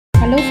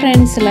Hello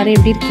friends, எல்லாரும்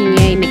எப்படி இருக்கீங்க?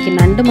 இன்னைக்கு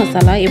நண்டு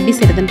மசாலா எப்படி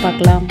செய்யறதுன்னு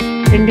பார்க்கலாம்.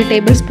 2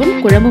 டேபிள்ஸ்பூன்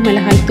குழம்பு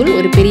மிளகாய் தூள்,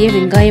 ஒரு பெரிய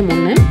வெங்காயம்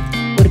 1,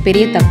 ஒரு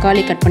பெரிய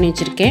தக்காளி கட் பண்ணி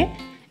வச்சிருக்கேன்.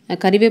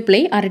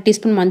 கறிவேப்பிலை, 1/2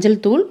 டீஸ்பூன் மஞ்சள்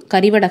தூள்,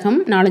 கறிவடகம்,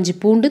 4-5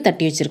 பூண்டு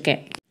தட்டி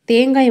வச்சிருக்கேன்.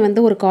 தேங்காய்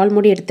வந்து ஒரு 1/4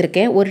 மூடி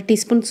எடுத்திருக்கேன். 1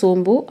 டீஸ்பூன்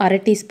சோம்பு,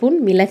 1/2 டீஸ்பூன்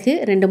மிளகு,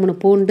 2-3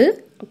 பூண்டு,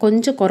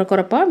 கொஞ்சம்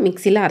கொரகொரப்பா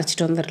மிக்ஸில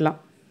அரைச்சிட்டு வந்துடலாம்.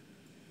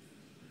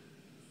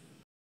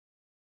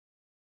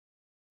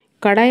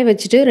 கடாயை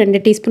வச்சுட்டு 2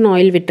 டீஸ்பூன்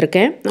ஆயில்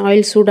விட்டுருக்கேன்.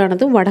 ஆயில்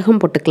சூடானதும் வடகம்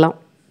போட்டுக்கலாம்.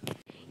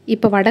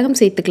 இப்போ வடகம்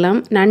சேர்த்துக்கலாம்.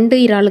 நண்டு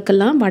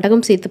இறாலுக்கெல்லாம்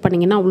வடகம் சேர்த்து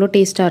பண்ணிங்கன்னா அவ்வளோ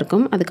டேஸ்ட்டாக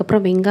இருக்கும்.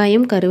 அதுக்கப்புறம்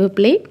வெங்காயம்,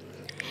 கருவேப்பிலை,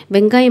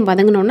 வெங்காயம்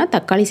வதங்கினோன்னா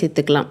தக்காளி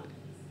சேர்த்துக்கலாம்.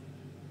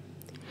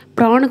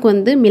 ப்ரானுக்கு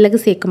வந்து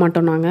மிளகு சேர்க்க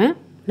மாட்டோம் நாங்கள்.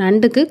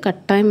 நண்டுக்கு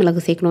கட்டாயம்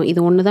மிளகு சேர்க்கணும். இது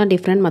ஒன்று தான்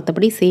டிஃப்ரெண்ட்,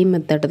 மற்றபடி சேம்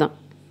மெத்தட் தான்.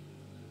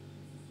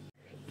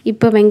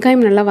 இப்போ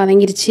வெங்காயம் நல்லா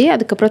வதங்கிருச்சு.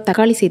 அதுக்கப்புறம்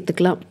தக்காளி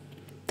சேர்த்துக்கலாம்.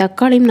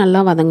 தக்காளியும்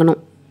நல்லா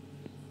வதங்கணும்.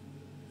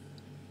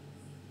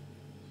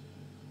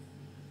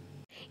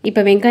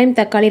 இப்போ வெங்காயம்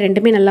தக்காளி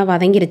ரெண்டுமே நல்லா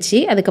வதங்கிருச்சு.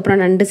 அதுக்கப்புறம்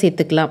நண்டு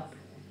சேர்த்துக்கலாம்.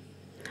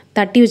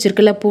 தட்டி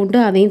வச்சுருக்கல பூண்டு,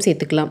 அதையும்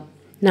சேர்த்துக்கலாம்.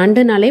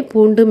 நண்டுனாலே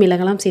பூண்டு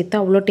மிளகெல்லாம் சேர்த்து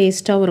அவ்வளோ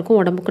டேஸ்ட்டாகவும் இருக்கும்,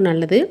 உடம்புக்கும்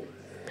நல்லது.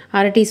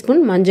 1/2 டீஸ்பூன்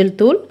மஞ்சள்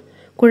தூள்,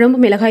 குழம்பு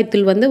மிளகாய்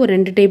தூள் வந்து ஒரு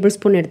 2 டேபிள்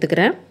ஸ்பூன்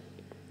எடுத்துக்கிறேன்.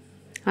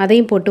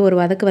 அதையும் போட்டு ஒரு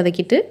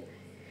வதக்கிட்டு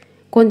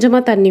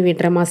கொஞ்சமாக தண்ணி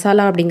விடுறேன்.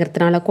 மசாலா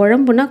அப்படிங்கிறதுனால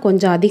குழம்புனா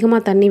கொஞ்சம்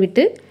அதிகமாக தண்ணி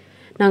விட்டு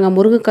நாங்கள்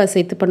முருங்கைக்காய்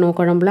சேர்த்து பண்ணுவோம்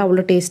குழம்புல,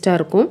 அவ்வளோ டேஸ்ட்டாக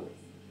இருக்கும்.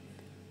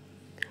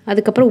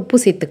 அதுக்கப்புறம்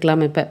உப்பு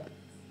சேர்த்துக்கலாம். இப்போ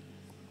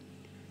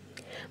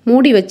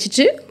மூடி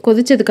வச்சுட்டு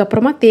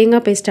கொதிச்சதுக்கப்புறமா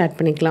தேங்காய் பேஸ்ட் ஆட்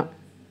பண்ணிக்கலாம்.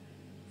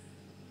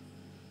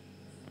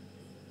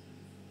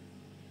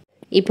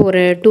 இப்போ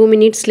ஒரு 2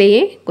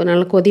 மினிட்ஸ்லேயே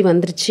நல்லா கொதி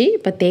வந்துருச்சு.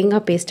 இப்போ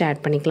தேங்காய் பேஸ்ட்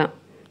ஆட் பண்ணிக்கலாம்.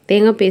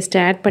 தேங்காய்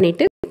பேஸ்ட்டை ஆட்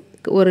பண்ணிவிட்டு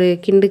ஒரு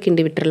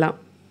கிண்டு விட்டுறலாம்.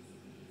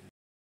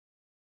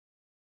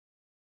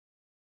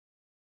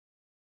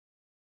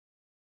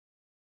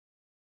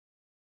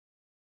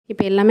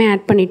 இப்போ எல்லாமே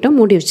ஆட் பண்ணிவிட்டோம்,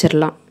 மூடி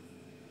வச்சிடலாம்.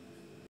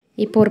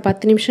 இப்போ ஒரு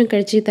 10 நிமிஷம்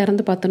கழித்து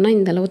திறந்து பார்த்தோன்னா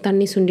இந்தளவு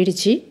தண்ணி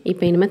சுண்டிடுச்சு.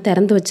 இப்போ இனிமேல்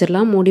திறந்து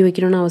வச்சிடலாம். மூடி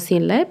வைக்கணும்னு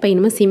அவசியம் இல்லை. இப்போ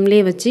இனிமேல்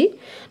சிம்லேயே வச்சு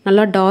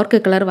நல்லா டார்க்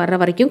கலர் வர்ற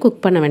வரைக்கும்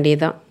குக் பண்ண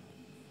வேண்டியதுதான்.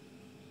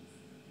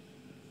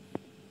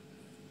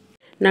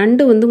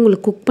 நண்டு வந்து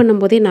உங்களுக்கு குக்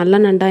பண்ணும்போதே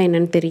நல்ல நண்டா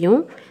என்னன்னு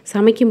தெரியும்.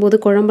 சமைக்கும்போது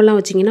குழம்பெல்லாம்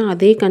வச்சிங்கன்னா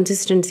அதே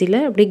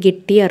கன்சிஸ்டன்சியில் அப்படியே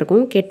கெட்டியாக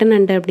இருக்கும். கெட்ட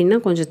நண்டு அப்படின்னா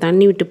கொஞ்சம்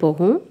தண்ணி விட்டு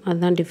போகும்.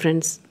 அதுதான்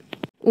டிஃப்ரென்ஸ்.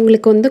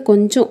 உங்களுக்கு வந்து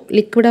கொஞ்சம்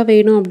லிக்விடாக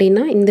வேணும்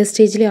அப்படின்னா இந்த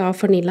ஸ்டேஜ்லேயே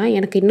ஆஃப் பண்ணிடலாம்.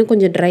 எனக்கு இன்னும்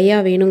கொஞ்சம்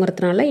ட்ரையாக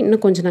வேணுங்கிறதுனால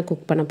இன்னும் கொஞ்சம் நான்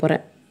குக் பண்ண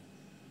போகிறேன்.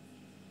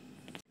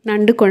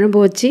 நண்டு குழம்பு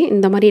வச்சு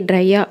இந்த மாதிரி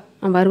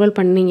ட்ரையாக வறுவல்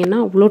பண்ணிங்கன்னா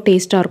அவ்வளோ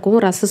டேஸ்ட்டாக இருக்கும்.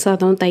 ரச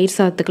சாதம், தயிர்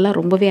சாதத்துக்கெல்லாம்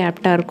ரொம்பவே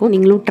ஆப்டாக இருக்கும்.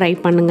 நீங்களும் ட்ரை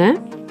பண்ணுங்கள்.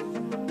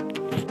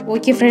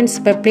 ஓகே ஃப்ரெண்ட்ஸ்,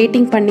 இப்போ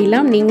பிளேட்டிங்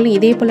பண்ணிடலாம். நீங்களும்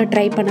இதே போல்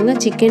ட்ரை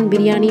பண்ணுங்கள். சிக்கன்,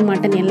 பிரியாணி,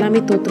 மட்டன்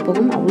எல்லாமே தோற்று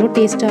போகும். அவ்வளோ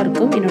டேஸ்ட்டாக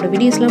இருக்கும். என்னோடய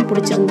வீடியோஸ்லாம்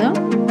பிடிச்சிருந்தா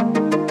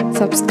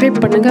சப்ஸ்கிரைப்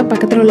பண்ணுங்கள்.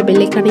 பக்கத்தில் உள்ள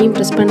பெல் ஐகானையும்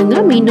ப்ரெஸ்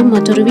பண்ணுங்கள். மீண்டும்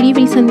மற்றொரு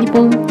வீடியோவில்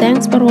சந்திப்போம்.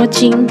 தேங்க்ஸ் ஃபார்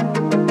வாட்சிங்.